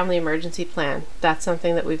a family emergency plan, that's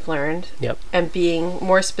something that we've learned. Yep. And being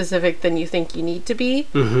more specific than you think you need to be,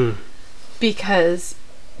 Mm-hmm. because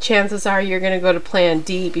chances are you're going to go to plan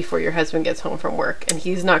D before your husband gets home from work, and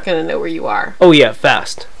he's not going to know where you are. Oh yeah,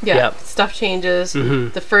 fast. Yeah, Yep. stuff changes.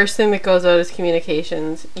 Mhm. The first thing that goes out is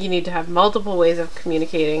communications. You need to have multiple ways of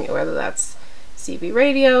communicating, whether that's CB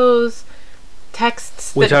radios,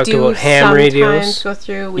 texts We that talked do about ham sometimes radios. go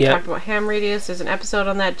through. We Yep. talked about ham radios. There's an episode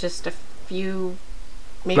on that just a few,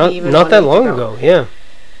 maybe Not even not one that week long ago.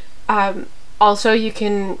 Yeah. Also, you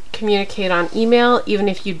can communicate on email, even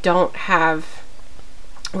if you don't have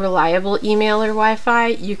reliable email or Wi-Fi.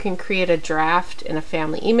 You can create a draft in a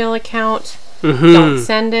family email account. Mm-hmm. Don't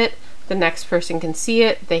send it. The next person can see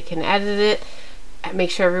it. They can edit it.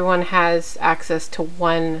 Make sure everyone has access to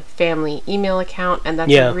one family email account, and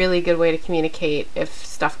that's Yeah. a really good way to communicate if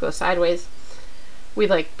stuff goes sideways. We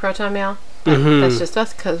like proton mail. But that's just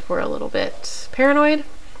us because we're a little bit paranoid.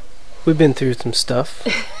 We've been through some stuff.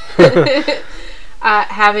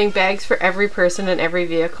 Having bags for every person in every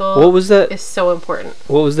vehicle. What was that? Is so important.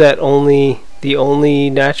 What was that? The only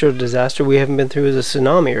natural disaster we haven't been through is a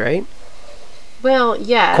tsunami, right? Well,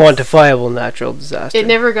 yes. Quantifiable natural disaster. It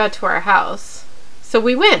never got to our house, so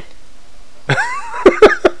we win.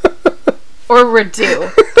 Or we're due.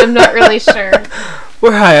 I'm not really sure.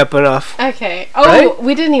 We're high up enough. Okay. Oh, right?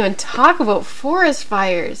 We didn't even talk about forest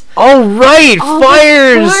fires. All right,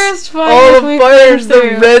 fires. The forest fires. All the fires.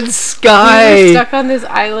 The red sky. We were stuck on this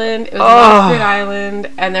island. It was an off-grid island,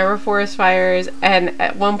 and there were forest fires. And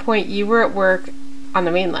at one point, you were at work on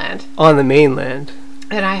the mainland. On the mainland.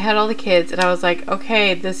 And I had all the kids, and I was like,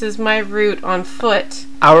 okay, this is my route on foot.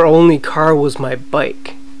 Our only car was my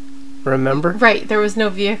bike. Remember? Right, there was no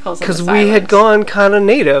vehicles on because we had gone kind of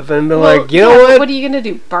native and been like, you know what? What are you going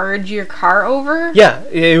to do? Barge your car over? Yeah,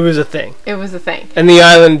 it was a thing. It was a thing. And the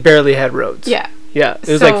island barely had roads. Yeah. Yeah, it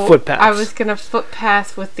was like footpaths. I was going to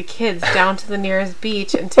footpath with the kids down to the nearest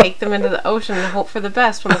beach and take them into the ocean and hope for the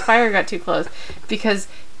best when the fire got too close. Because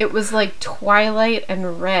it was like twilight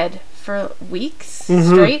and red for weeks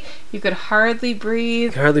straight. You could hardly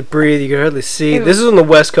breathe. You could hardly see. This is on the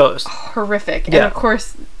West Coast. Horrific. Yeah. And of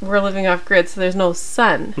course, we're living off grid, so there's no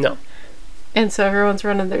sun. No. And so everyone's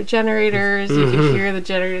running their generators. You can hear the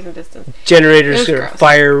generators in the distance. Generators are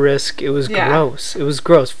fire risk. It was gross. It was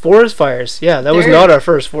gross. Forest fires. Yeah, that was not our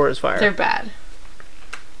first forest fire. They're bad.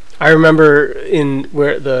 I remember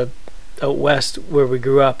out west where we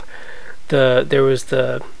grew up, there was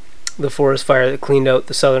the forest fire that cleaned out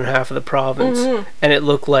the southern half of the province, and it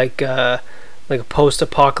looked like a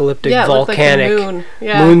post-apocalyptic volcanic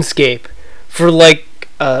moonscape for like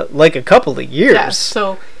a couple of years. Yeah,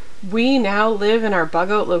 so we now live in our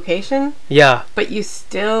bug-out location. Yeah. But you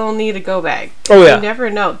still need a go bag. Oh, yeah. You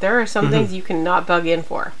never know. There are some things you cannot bug in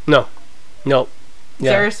for. No. Yeah.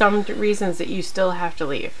 There are some reasons that you still have to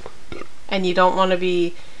leave. And you don't want to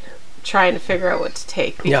be trying to figure out what to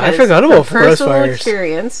take. Yeah, I forgot about forest fires.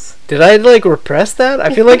 Experience. Did I repress that?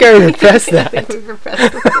 I feel like I repressed that. I think we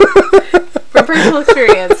repressed it. From personal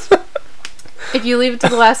experience, if you leave it to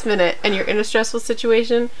the last minute and you're in a stressful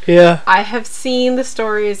situation, I have seen the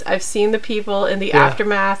stories. I've seen the people in the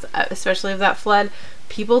aftermath, especially of that flood.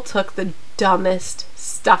 People took the dumbest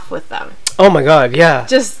stuff with them. Oh my God! Yeah.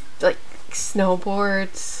 Just like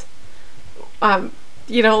snowboards.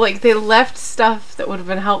 They left stuff that would have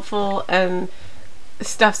been helpful and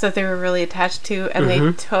stuff that they were really attached to, and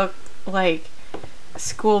they took like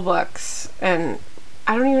school books, and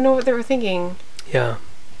I don't even know what they were thinking. Yeah.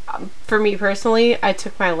 For me personally, I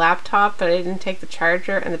took my laptop, but I didn't take the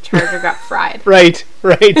charger, and the charger got fried. Right.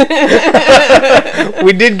 We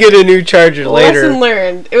did get a new charger later. Lesson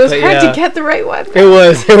learned. It was hard to get the right one. It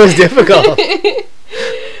was difficult.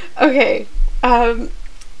 Okay.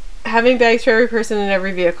 Having bags for every person in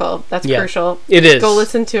every vehicle. That's crucial. It is. Go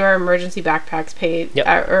listen to our emergency backpacks page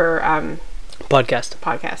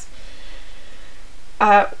podcast.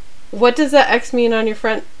 What does that X mean on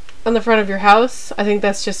the front of your house? I think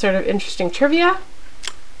that's just sort of interesting trivia.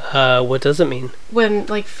 What does it mean? When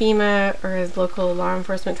like FEMA or local law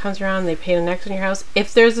enforcement comes around, they paint an X on your house.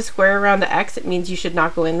 If there's a square around the X, it means you should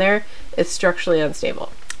not go in there. It's structurally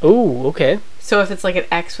unstable. Oh, okay. So if it's like an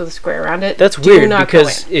X with a square around it, that's weird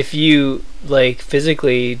because if you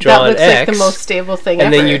physically draw an X, that looks like the most stable thing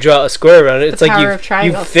and ever. then you draw a square around it, it's like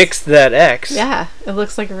you fixed that X. Yeah, it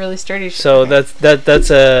looks like a really sturdy. So that's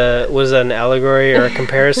was an allegory or a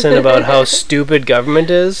comparison about how stupid government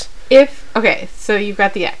is. So you've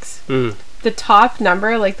got the X. The top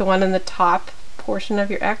number, like the one in the top portion of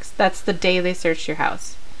your X, that's the day they searched your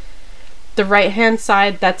house. The right-hand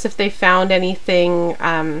side, that's if they found anything,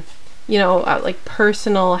 like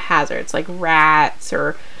personal hazards, like rats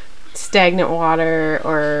or stagnant water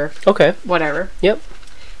or whatever. Yep.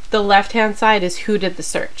 The left-hand side is who did the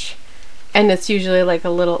search. And it's usually like a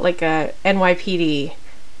NYPD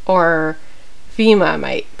or FEMA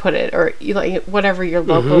might put it, or whatever your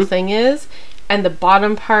local thing is. And the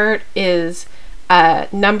bottom part is a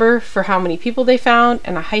number for how many people they found,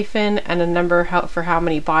 and a hyphen, and a number for how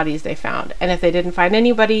many bodies they found. And if they didn't find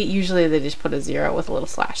anybody, usually they just put a 0 with a little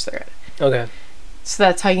slash through it. Okay. So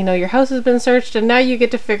that's how you know your house has been searched, and now you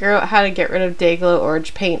get to figure out how to get rid of Day-Glo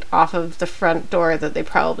Orange paint off of the front door that they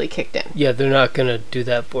probably kicked in. Yeah, they're not going to do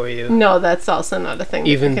that for you. No, that's also not a thing.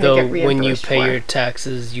 Even though when you pay your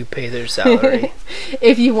taxes, you pay their salary.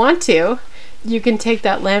 If you want to, you can take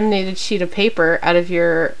that laminated sheet of paper out of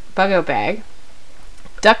your bug-out bag,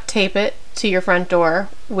 duct tape it to your front door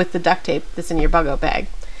with the duct tape that's in your bug-out bag,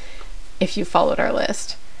 if you followed our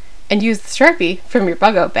list. and use the Sharpie from your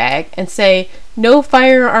bug out bag and say, no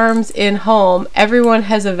firearms in home, everyone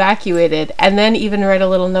has evacuated, and then even write a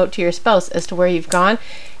little note to your spouse as to where you've gone.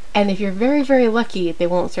 And if you're very, very lucky, they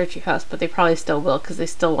won't search your house, but they probably still will because they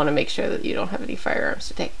still want to make sure that you don't have any firearms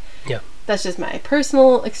to take. Yeah. That's just my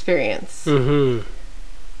personal experience. Mm-hmm.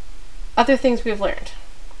 Other things we've learned.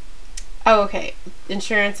 Oh, okay.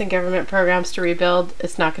 Insurance and government programs to rebuild.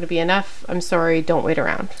 It's not going to be enough. I'm sorry. Don't wait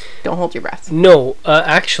around. Don't hold your breath. No,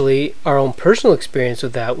 actually, our own personal experience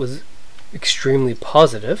with that was extremely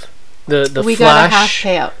positive. We got a half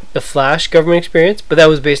payout. The Flash government experience, but that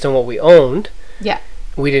was based on what we owned. Yeah.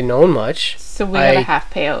 We didn't own much. So we got a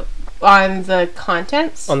half payout. On the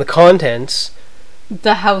contents? On the contents.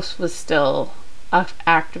 The house was still an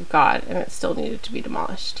act of God, and it still needed to be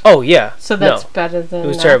demolished. Oh, yeah. So that's better than it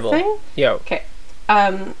was nothing? terrible. Yeah. Okay.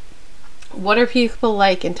 What are people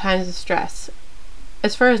like in times of stress?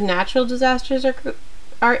 As far as natural disasters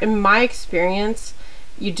are, in my experience,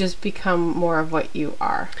 you just become more of what you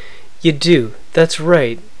are. You do. That's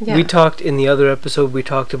right. Yeah. We talked in the other episode, we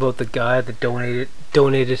talked about the guy that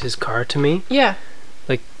donated his car to me. Yeah.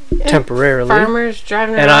 Like, temporarily. Farmers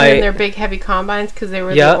driving around in their big heavy combines because they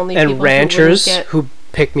were the only people and ranchers who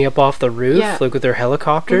picked me up off the roof, like with their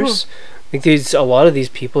helicopters. Like a lot of these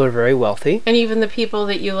people are very wealthy. And even the people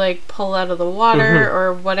that you like pull out of the water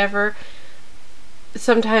or whatever,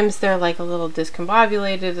 sometimes they're like a little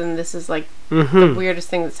discombobulated and this is like the weirdest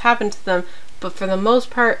thing that's happened to them. But for the most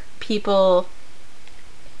part, people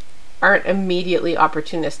aren't immediately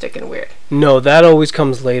opportunistic and weird. No, that always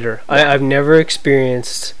comes later. Yeah. I've never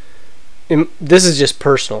experienced... this is just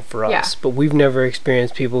personal for us, but we've never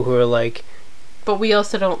experienced people who are like... But we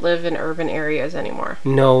also don't live in urban areas anymore.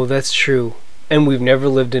 No, that's true. And we've never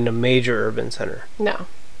lived in a major urban center. No.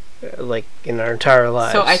 Like, in our entire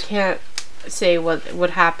lives. So I can't say what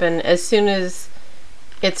would happen as soon as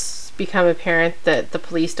it's become apparent that the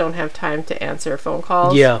police don't have time to answer phone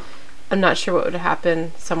calls. Yeah. I'm not sure what would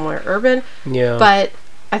happen somewhere urban. Yeah. But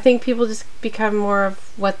I think people just become more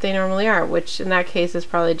of what they normally are, which in that case is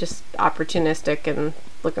probably just opportunistic and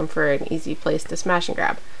looking for an easy place to smash and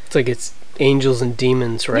grab. It's like it's angels and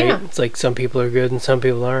demons, right? Yeah. It's like some people are good and some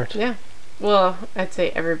people aren't. Yeah. Well, I'd say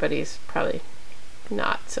everybody's probably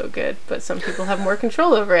not so good, but some people have more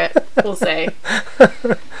control over it, we'll say.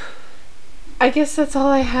 I guess that's all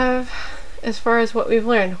I have as far as what we've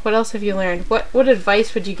learned. What else have you learned? What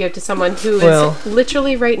advice would you give to someone who is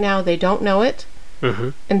literally right now, they don't know it,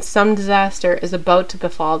 and some disaster is about to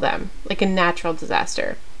befall them, like a natural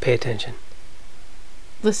disaster? Pay attention.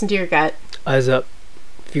 Listen to your gut. Eyes up.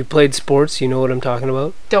 If you played sports, you know what I'm talking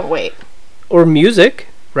about. Don't wait. Or music,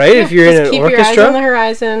 right? Yeah, if you're in an keep orchestra, your eyes on the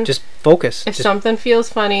horizon. Just focus. If something feels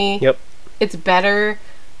funny, it's better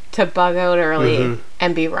to bug out early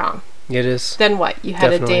and be wrong. It is. Then what? You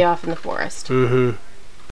had a day off in the forest. I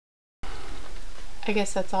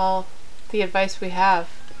guess that's all the advice we have.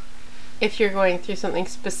 If you're going through something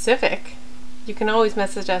specific, you can always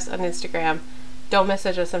message us on Instagram. Don't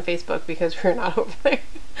message us on Facebook because we're not over there.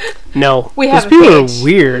 No. We have a people page. Are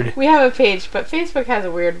weird. We have a page, but Facebook has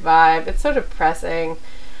a weird vibe. It's so depressing.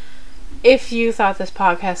 If you thought this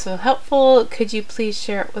podcast was helpful, could you please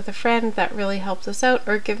share it with a friend? That really helps us out.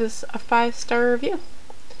 Or give us a 5-star review.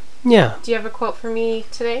 Yeah. Do you have a quote for me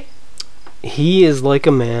today? He is like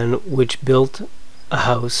a man which built a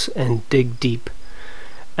house and dig deep,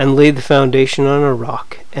 and laid the foundation on a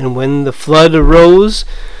rock. And when the flood arose,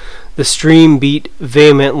 the stream beat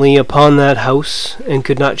vehemently upon that house, and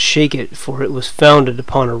could not shake it, for it was founded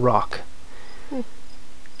upon a rock.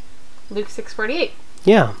 Luke 6:48.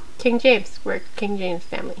 Yeah. King James. We're a King James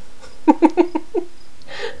family.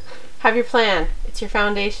 Have your plan. It's your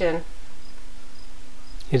foundation.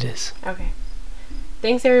 It is. Okay.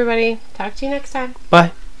 Thanks, everybody. Talk to you next time.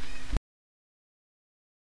 Bye.